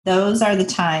Those are the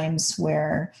times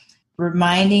where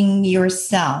reminding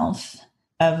yourself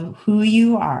of who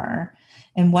you are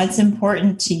and what's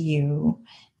important to you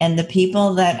and the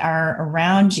people that are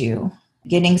around you,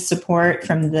 getting support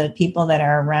from the people that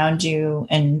are around you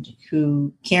and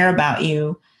who care about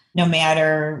you, no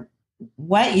matter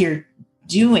what you're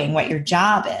doing, what your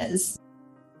job is.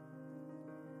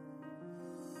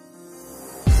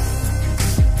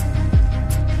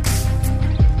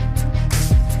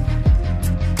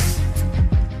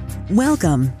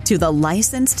 Welcome to the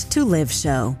Licensed to Live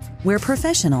show, where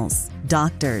professionals,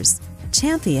 doctors,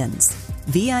 champions,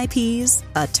 VIPs,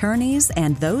 attorneys,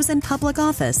 and those in public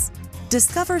office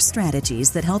discover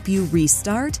strategies that help you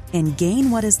restart and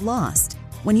gain what is lost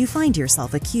when you find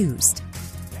yourself accused.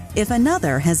 If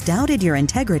another has doubted your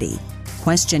integrity,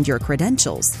 questioned your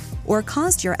credentials, or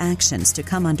caused your actions to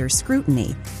come under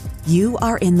scrutiny, you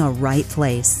are in the right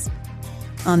place.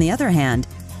 On the other hand,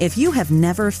 if you have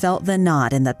never felt the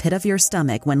knot in the pit of your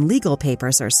stomach when legal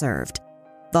papers are served,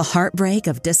 the heartbreak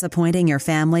of disappointing your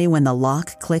family when the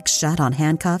lock clicks shut on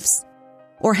handcuffs,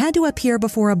 or had to appear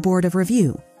before a board of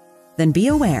review, then be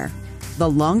aware, the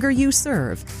longer you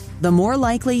serve, the more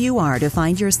likely you are to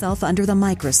find yourself under the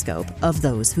microscope of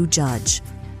those who judge.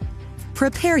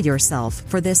 Prepare yourself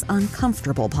for this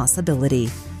uncomfortable possibility.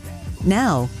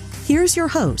 Now, here's your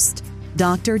host,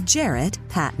 Dr. Jarrett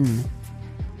Patton.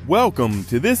 Welcome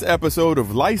to this episode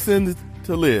of Licensed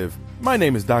to Live. My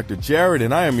name is Dr. Jarrett,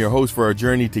 and I am your host for our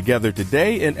journey together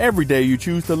today and every day you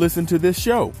choose to listen to this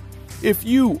show. If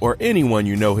you or anyone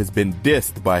you know has been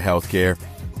dissed by healthcare,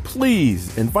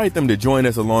 please invite them to join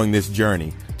us along this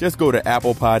journey. Just go to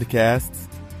Apple Podcasts,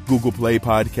 Google Play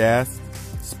Podcasts,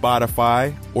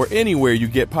 Spotify, or anywhere you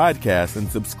get podcasts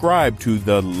and subscribe to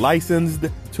the Licensed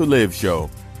to Live show.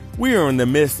 We are in the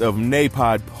midst of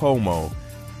NaPodPoMo,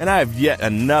 and I have yet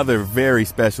another very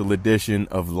special edition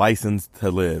of Licensed to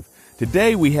Live.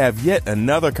 Today we have yet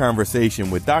another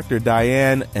conversation with Dr.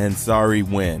 Diane Ansari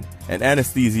Wynn, an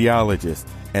anesthesiologist,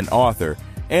 an author,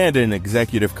 and an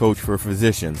executive coach for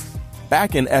physicians.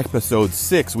 Back in episode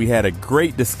 6, we had a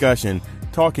great discussion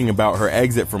talking about her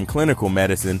exit from clinical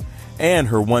medicine and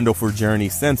her wonderful journey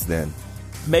since then.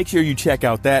 Make sure you check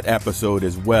out that episode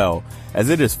as well, as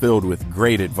it is filled with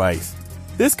great advice.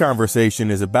 This conversation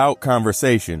is about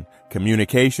conversation,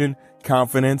 communication,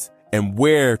 confidence, and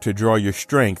where to draw your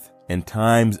strength in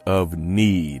times of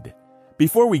need.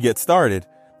 Before we get started,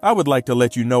 I would like to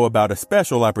let you know about a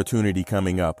special opportunity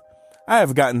coming up. I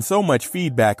have gotten so much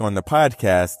feedback on the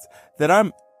podcasts that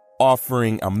I'm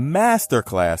offering a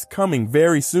masterclass coming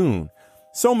very soon.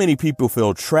 So many people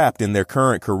feel trapped in their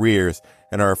current careers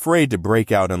and are afraid to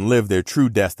break out and live their true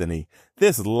destiny.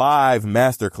 This live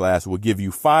masterclass will give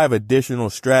you 5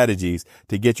 additional strategies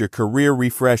to get your career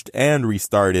refreshed and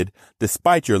restarted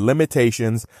despite your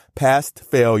limitations, past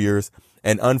failures,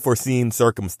 and unforeseen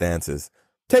circumstances.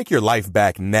 Take your life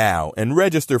back now and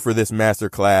register for this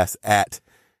masterclass at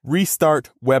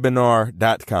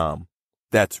restartwebinar.com.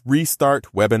 That's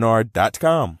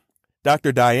restartwebinar.com.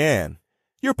 Dr. Diane,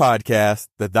 your podcast,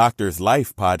 the Doctor's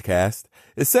Life podcast,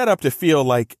 is set up to feel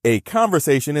like a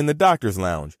conversation in the doctor's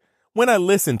lounge. When I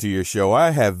listen to your show,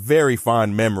 I have very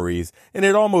fond memories, and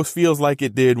it almost feels like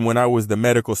it did when I was the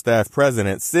medical staff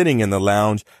president sitting in the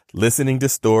lounge, listening to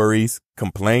stories,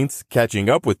 complaints, catching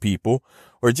up with people,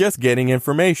 or just getting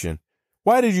information.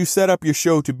 Why did you set up your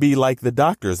show to be like the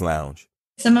doctor's lounge?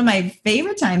 Some of my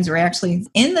favorite times were actually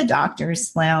in the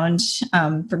doctor's lounge.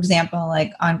 For example,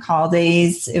 like on call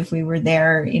days, if we were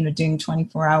there, doing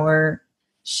 24-hour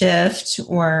shift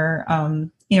or,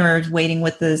 waiting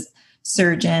with the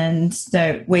surgeons,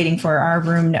 waiting for our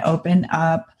room to open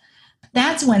up.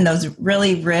 That's when those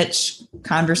really rich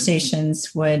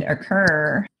conversations would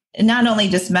occur. And not only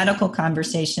just medical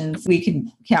conversations, we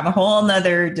could have a whole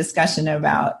nother discussion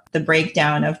about the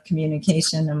breakdown of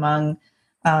communication among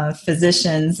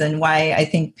physicians and why I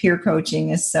think peer coaching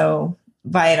is so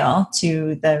vital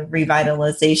to the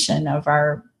revitalization of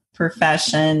our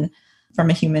profession from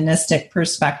a humanistic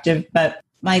perspective. But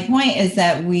my point is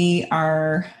that we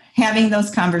are having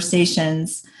those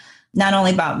conversations not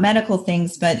only about medical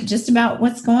things, but just about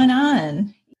what's going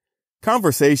on.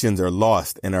 Conversations are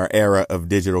lost in our era of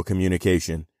digital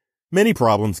communication. Many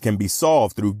problems can be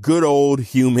solved through good old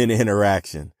human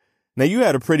interaction. Now, you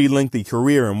had a pretty lengthy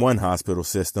career in one hospital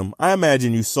system. I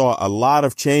imagine you saw a lot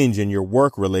of change in your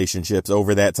work relationships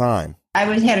over that time. I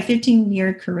had a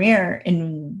 15-year career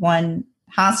in one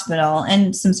hospital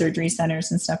and some surgery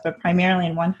centers and stuff, but primarily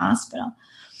in one hospital.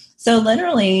 So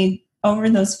literally over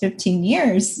those 15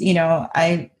 years,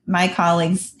 my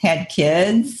colleagues had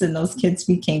kids and those kids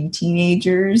became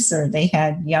teenagers, or they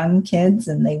had young kids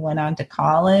and they went on to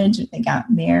college or they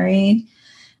got married.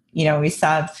 We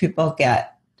saw people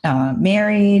get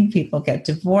married, people get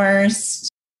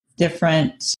divorced,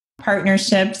 different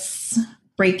partnerships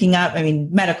breaking up.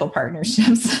 Medical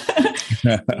partnerships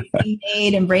being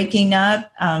made and breaking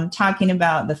up, talking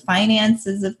about the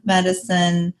finances of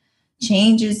medicine,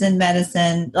 changes in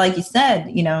medicine. Like you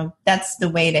said, that's the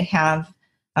way to have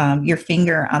your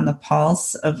finger on the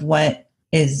pulse of what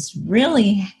is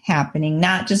really happening,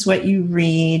 not just what you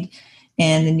read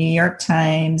in the New York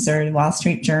Times or the Wall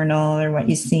Street Journal or what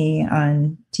you see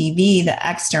on TV, the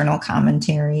external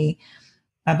commentary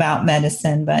about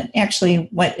medicine, but actually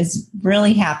what is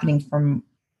really happening from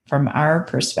our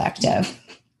perspective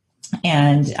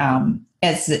and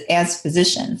as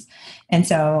physicians. And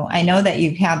so I know that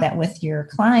you have that with your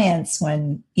clients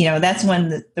when, that's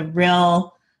when the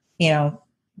real,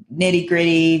 nitty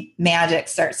gritty magic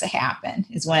starts to happen,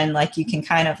 is when like you can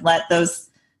kind of let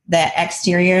that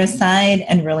exterior aside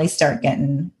and really start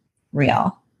getting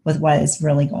real with what is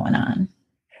really going on.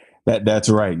 That's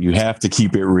right. You have to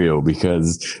keep it real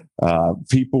because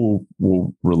people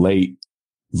will relate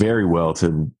very well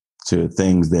to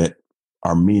things that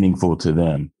are meaningful to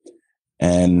them.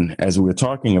 And as we were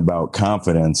talking about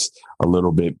confidence a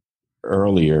little bit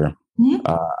earlier,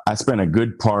 I spent a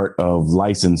good part of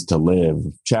License to Live.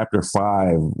 Chapter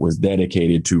 5 was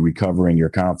dedicated to recovering your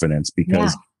confidence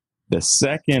because the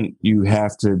second you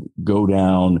have to go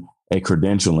down a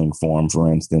credentialing form, for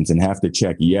instance, and have to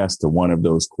check yes to one of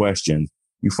those questions,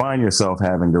 you find yourself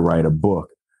having to write a book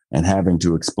and having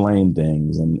to explain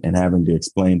things and having to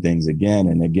explain things again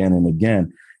and again and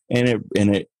again. And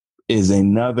it is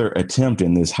another attempt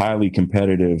in this highly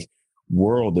competitive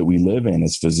world that we live in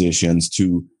as physicians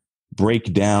to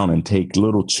break down and take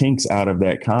little chinks out of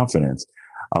that confidence.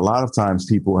 A lot of times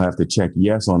people have to check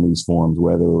yes on these forms,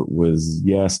 whether it was,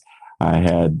 yes, I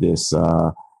had this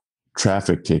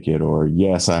traffic ticket, or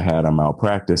yes, I had a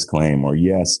malpractice claim, or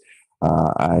yes,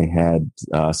 I had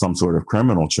some sort of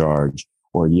criminal charge,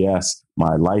 or yes,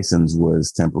 my license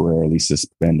was temporarily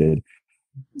suspended.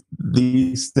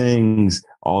 These things,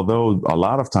 although a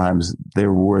lot of times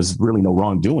there was really no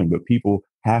wrongdoing, but people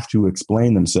have to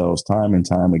explain themselves time and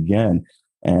time again.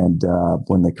 And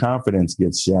when the confidence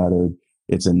gets shattered,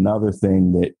 it's another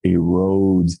thing that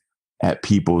erodes at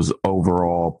people's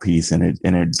overall peace, and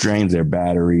it drains their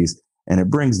batteries, and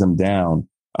it brings them down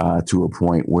to a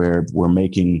point where we're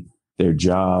making their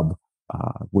job,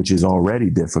 which is already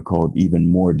difficult,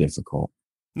 even more difficult.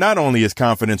 Not only is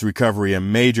confidence recovery a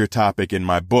major topic in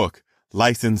my book,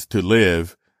 License to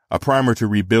Live, a primer to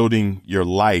rebuilding your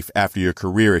life after your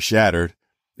career is shattered,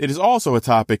 it is also a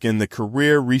topic in the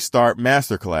Career Restart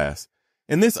Masterclass.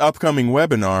 In this upcoming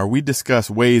webinar, we discuss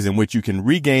ways in which you can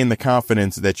regain the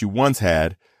confidence that you once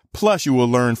had, plus you will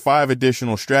learn 5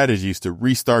 additional strategies to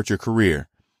restart your career.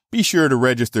 Be sure to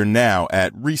register now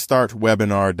at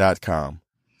restartwebinar.com.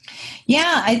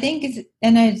 Yeah, I think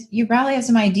you probably have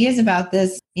some ideas about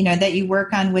this, that you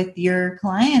work on with your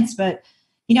clients. But,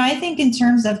 I think in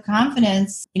terms of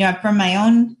confidence, from my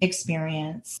own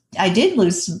experience, I did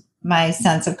lose my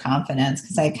sense of confidence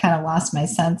because I kind of lost my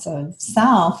sense of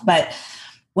self. But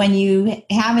when you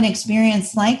have an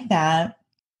experience like that,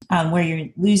 where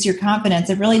you lose your confidence,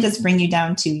 it really does bring you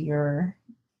down to your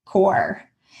core.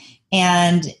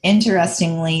 And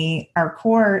interestingly, our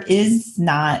core is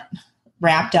not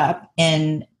wrapped up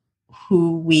in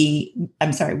what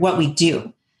we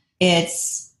do.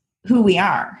 It's who we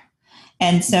are.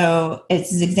 And so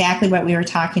it's exactly what we were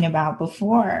talking about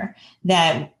before,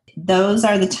 that those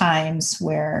are the times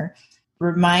where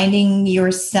reminding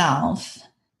yourself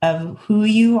of who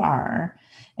you are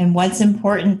and what's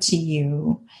important to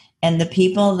you and the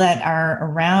people that are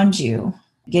around you,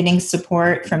 getting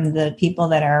support from the people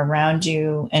that are around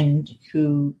you and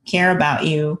who care about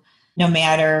you, no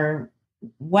matter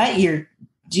what you're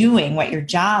doing, what your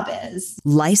job is.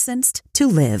 Licensed to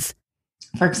Live.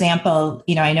 For example,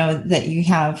 I know that you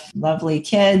have lovely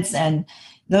kids, and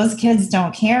those kids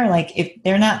don't care. Like if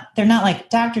they're not like,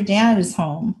 Dr. Dad is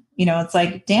home, it's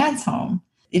like Dad's home.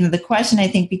 The question I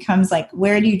think becomes like,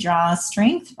 where do you draw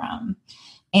strength from?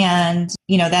 And,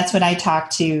 that's what I talk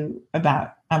to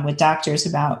about with doctors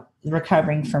about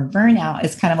recovering from burnout.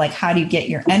 It's kind of like, how do you get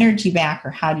your energy back,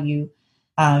 or how do you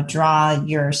draw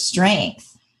your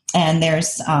strength? And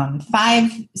there's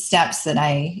 5 steps that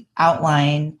I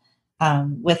outline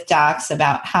with docs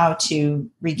about how to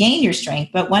regain your strength.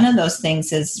 But one of those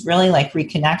things is really like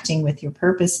reconnecting with your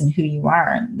purpose and who you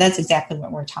are. And that's exactly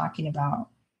what we're talking about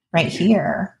right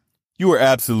here. You are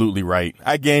absolutely right.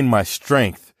 I gained my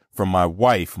strength from my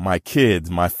wife, my kids,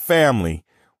 my family,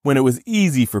 when it was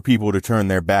easy for people to turn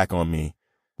their back on me.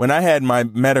 When I had my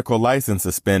medical license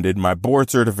suspended, my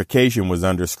board certification was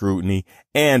under scrutiny,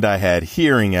 and I had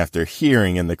hearing after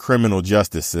hearing in the criminal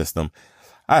justice system,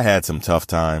 I had some tough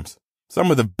times.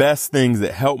 Some of the best things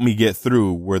that helped me get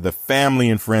through were the family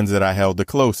and friends that I held the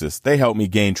closest. They helped me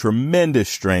gain tremendous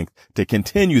strength to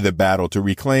continue the battle to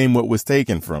reclaim what was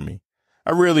taken from me.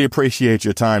 I really appreciate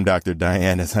your time, Dr.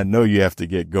 Diane, as I know you have to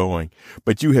get going,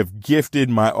 but you have gifted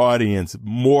my audience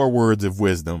more words of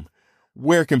wisdom.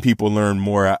 Where can people learn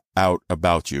more out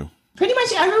about you? Pretty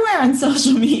much everywhere on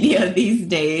social media these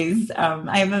days.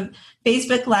 I have a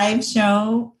Facebook Live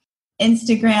show,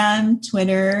 Instagram,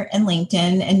 Twitter, and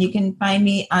LinkedIn. And you can find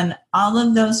me on all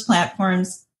of those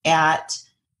platforms at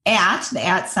the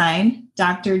 @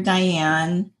 Dr.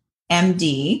 Diane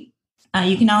MD.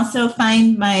 You can also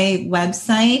find my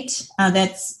website.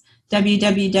 That's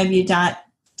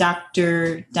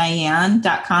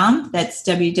www.drdianne.com. That's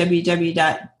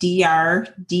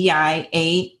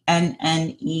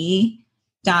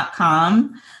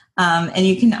www.drdianne.com. And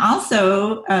you can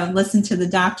also listen to the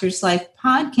Doctor's Life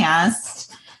podcast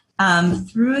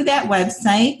through that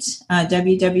website,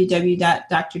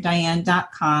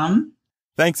 www.drdianne.com.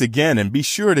 Thanks again, and be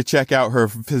sure to check out her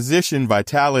physician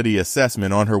vitality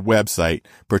assessment on her website,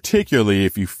 particularly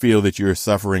if you feel that you're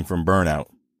suffering from burnout.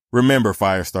 Remember,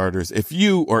 fire starters, if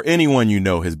you or anyone you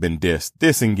know has been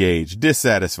disengaged,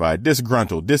 dissatisfied,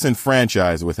 disgruntled,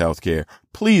 disenfranchised with healthcare,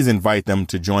 please invite them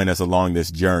to join us along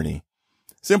this journey.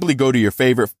 Simply go to your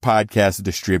favorite podcast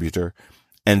distributor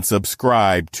and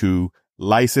subscribe to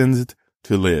Licensed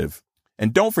to Live.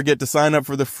 And don't forget to sign up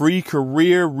for the free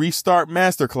Career Restart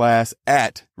Masterclass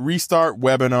at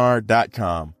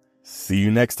restartwebinar.com. See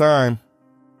you next time.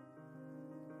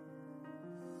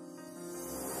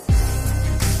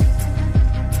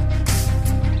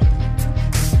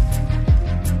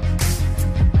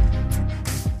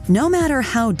 No matter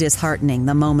how disheartening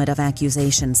the moment of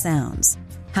accusation sounds,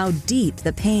 how deep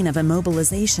the pain of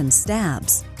immobilization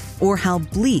stabs, or how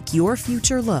bleak your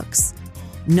future looks,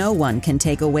 no one can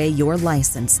take away your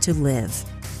license to live.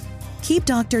 Keep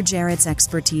Dr. Jarrett's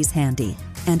expertise handy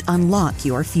and unlock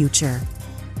your future.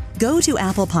 Go to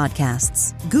Apple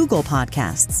Podcasts, Google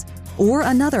Podcasts, or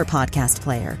another podcast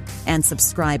player and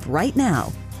subscribe right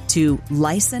now to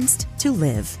Licensed to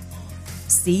Live.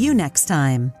 See you next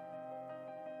time.